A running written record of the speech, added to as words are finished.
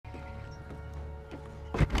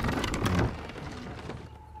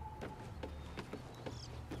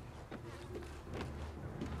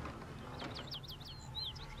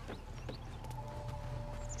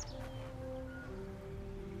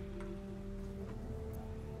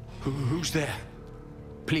Who's there?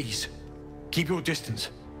 Please, keep your distance.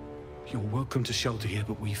 You're welcome to shelter here,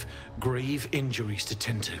 but we've grave injuries to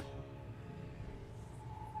tend to.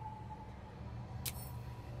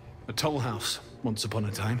 A toll house, once upon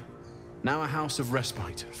a time. Now a house of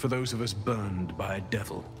respite for those of us burned by a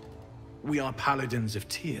devil. We are Paladins of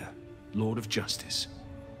Tyr, Lord of Justice.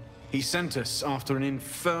 He sent us after an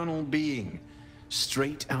infernal being,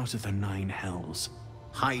 straight out of the Nine Hells,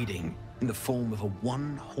 hiding in the form of a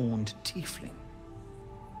one-horned tiefling.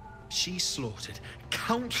 She slaughtered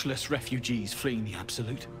countless refugees fleeing the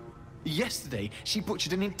Absolute. Yesterday, she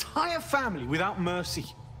butchered an entire family without mercy.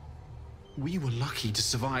 We were lucky to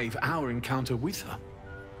survive our encounter with her.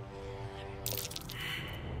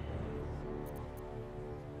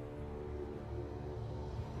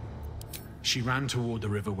 She ran toward the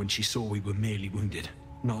river when she saw we were merely wounded,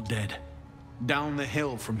 not dead. Down the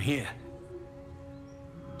hill from here.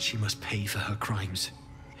 She must pay for her crimes.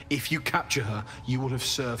 If you capture her, you will have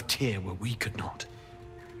served Tyr where we could not.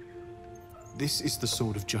 This is the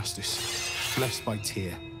sword of justice, blessed by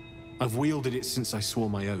Tyr. I've wielded it since I swore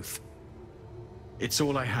my oath. It's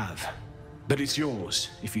all I have, but it's yours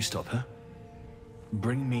if you stop her.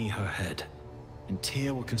 Bring me her head, and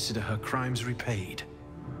Tyr will consider her crimes repaid.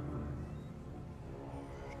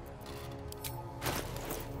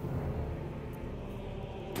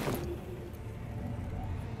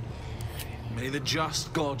 May the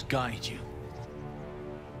just God guide you.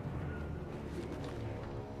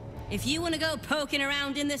 If you want to go poking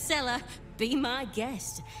around in the cellar, be my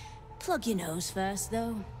guest. Plug your nose first,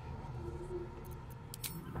 though.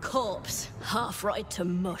 Corpse, half rotted to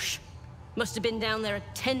mush. Must have been down there a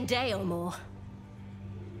 10-day or more.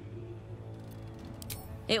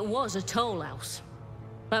 It was a toll house.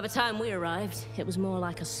 By the time we arrived, it was more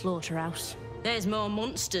like a slaughterhouse. There's more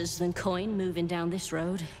monsters than coin moving down this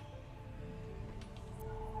road.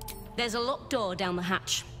 There's a locked door down the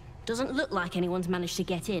hatch. Doesn't look like anyone's managed to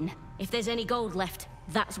get in. If there's any gold left,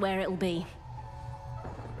 that's where it'll be.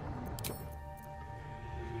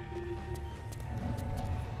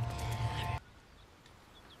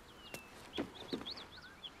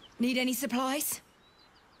 Need any supplies?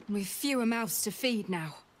 We've fewer mouths to feed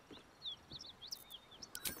now.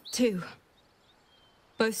 2.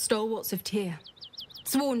 Both stalwarts of Tyr,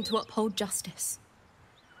 sworn to uphold justice.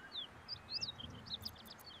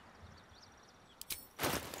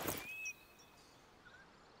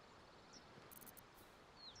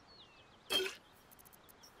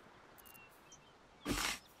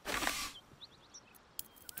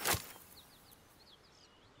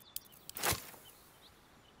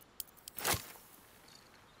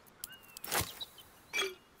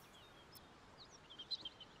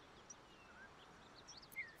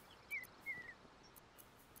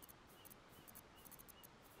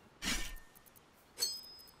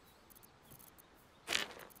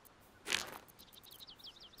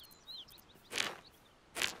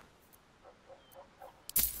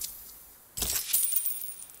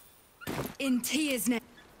 In Tyr's name.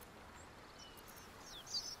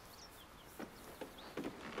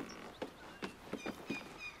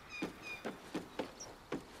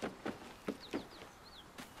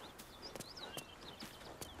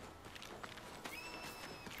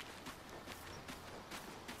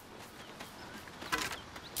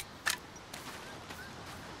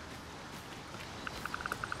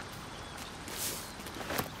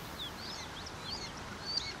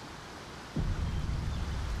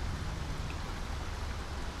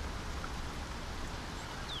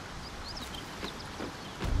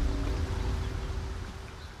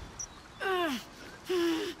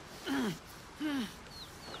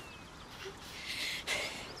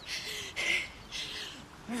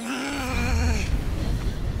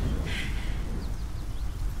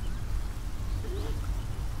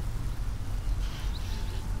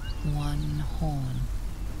 One horn.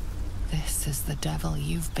 This is the devil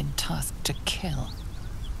you've been tasked to kill.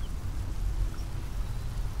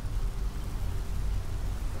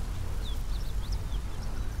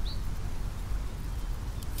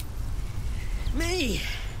 Me!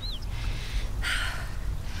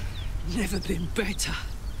 Never been better.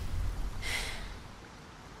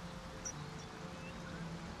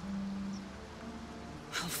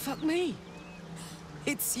 Oh, fuck me.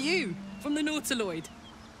 It's you, from the Nautiloid.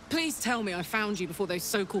 Please tell me I found you before those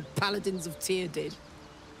so-called Paladins of Tyr did.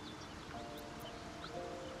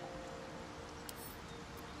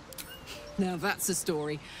 Now that's a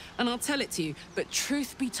story, and I'll tell it to you, but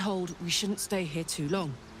truth be told, we shouldn't stay here too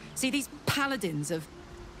long. See, these Paladins of...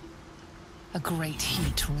 A great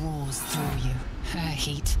heat roars through you. Her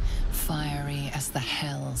heat, fiery as the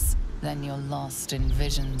hells. Then you're lost in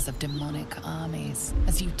visions of demonic armies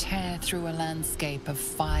as you tear through a landscape of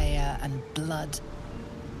fire and blood.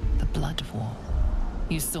 The Blood War.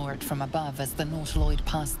 You saw it from above as the Nautiloid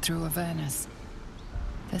passed through Avernus.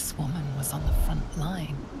 This woman was on the front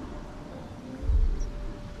line.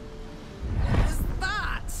 What was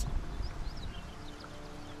that?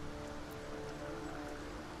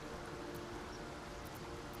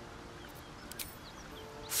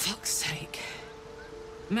 Fuck's sake.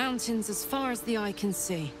 Mountains as far as the eye can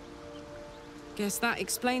see. Guess that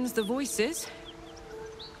explains the voices.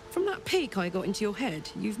 From that peek I got into your head,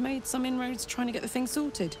 you've made some inroads trying to get the thing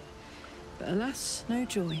sorted. But alas, no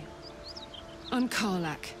joy. I'm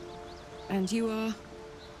Karlach. And you are...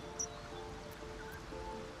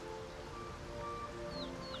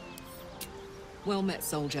 Well met,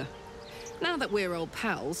 soldier. Now that we're old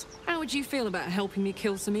pals, how would you feel about helping me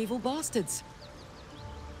kill some evil bastards?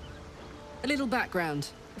 A little background,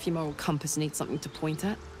 if your moral compass needs something to point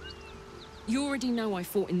at. You already know I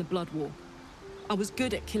fought in the Blood War. I was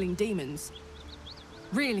good at killing demons.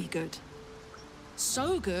 Really good.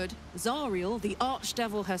 So good, Zariel, the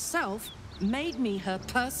archdevil herself, made me her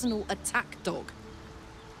personal attack dog.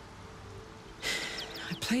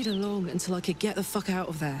 I played along until I could get the fuck out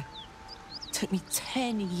of there. Took me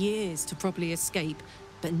 10 years to properly escape,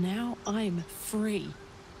 but now I'm free.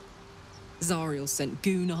 Zariel sent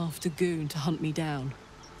goon after goon to hunt me down.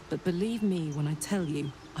 But believe me when I tell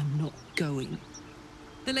you, I'm not going.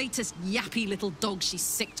 The latest yappy little dogs she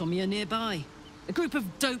sicked on me are nearby. A group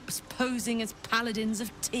of dopes posing as Paladins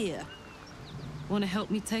of Tyr. Want to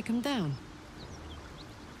help me take them down?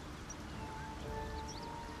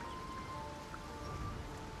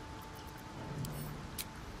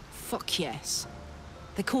 Fuck yes.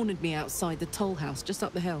 They cornered me outside the toll house just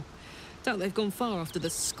up the hill. Doubt they've gone far after the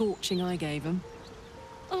scorching I gave them.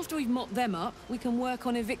 After we've mopped them up, we can work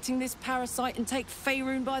on evicting this parasite and take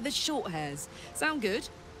Faerun by the short hairs. Sound good?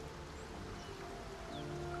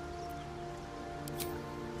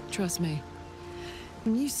 Trust me,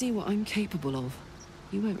 when you see what I'm capable of,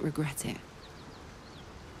 you won't regret it.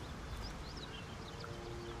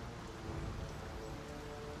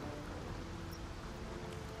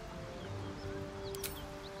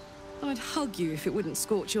 I'd hug you if it wouldn't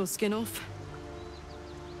scorch your skin off.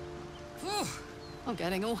 Whew, I'm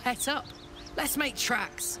getting all het up. Let's make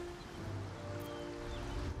tracks.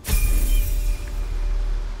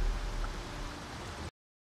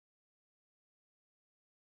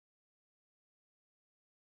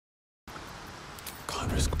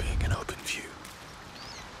 Can't risk being in open view.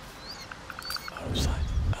 Out of sight,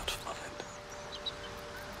 out of mind.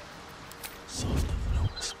 Softer than a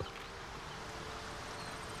whisper.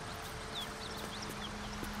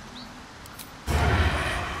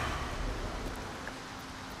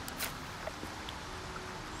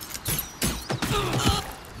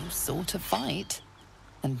 You sought a fight,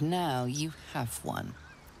 and now you have one.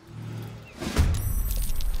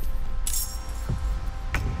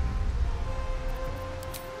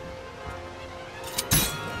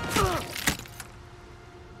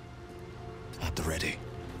 At the ready.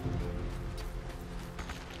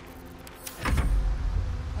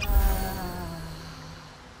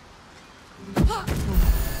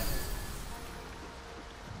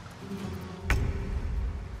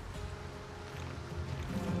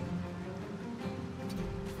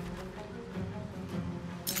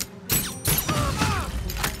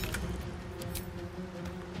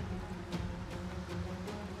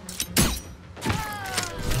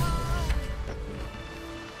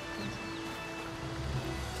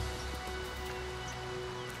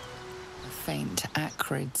 Faint,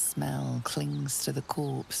 acrid smell clings to the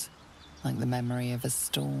corpse, like the memory of a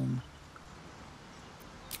storm.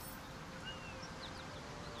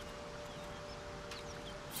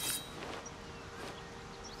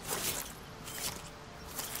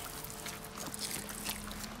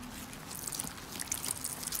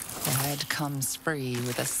 The head comes free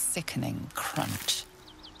with a sickening crunch.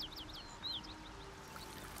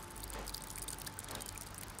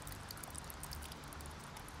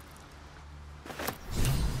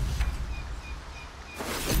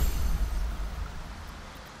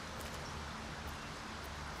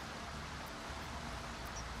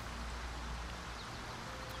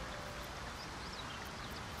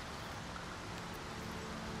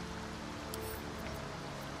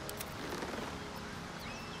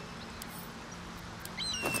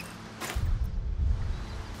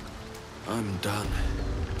 I'm done.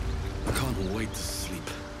 I can't wait to sleep.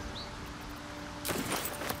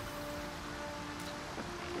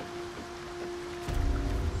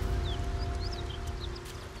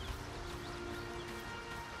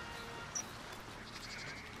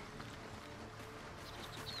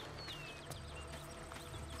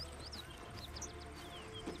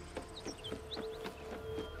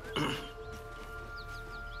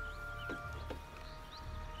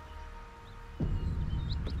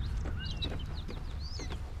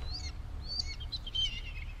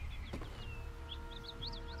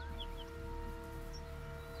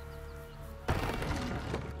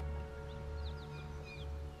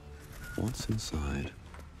 What's inside?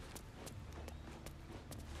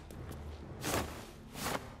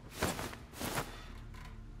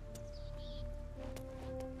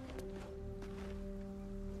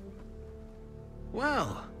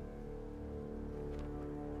 Well.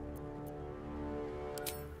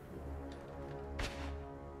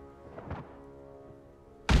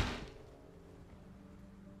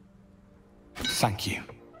 Thank you.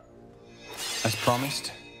 As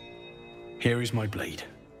promised, here is my blade.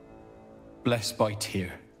 Blessed by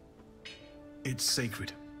Tyr. It's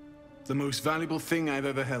sacred. The most valuable thing I've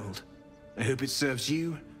ever held. I hope it serves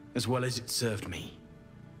you as well as it served me.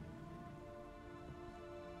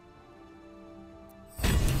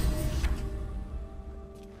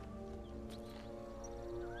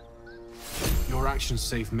 Your actions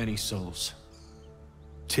saved many souls.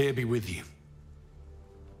 Tyr be with you.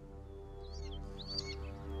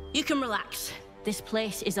 You can relax. This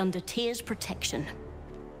place is under Tyr's protection.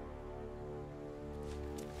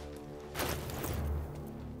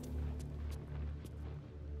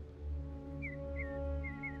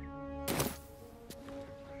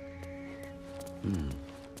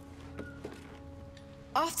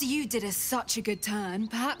 After you did us such a good turn,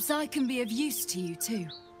 perhaps I can be of use to you too.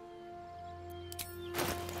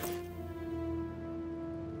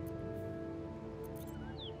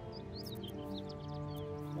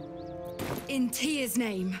 In Tyr's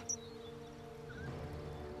name,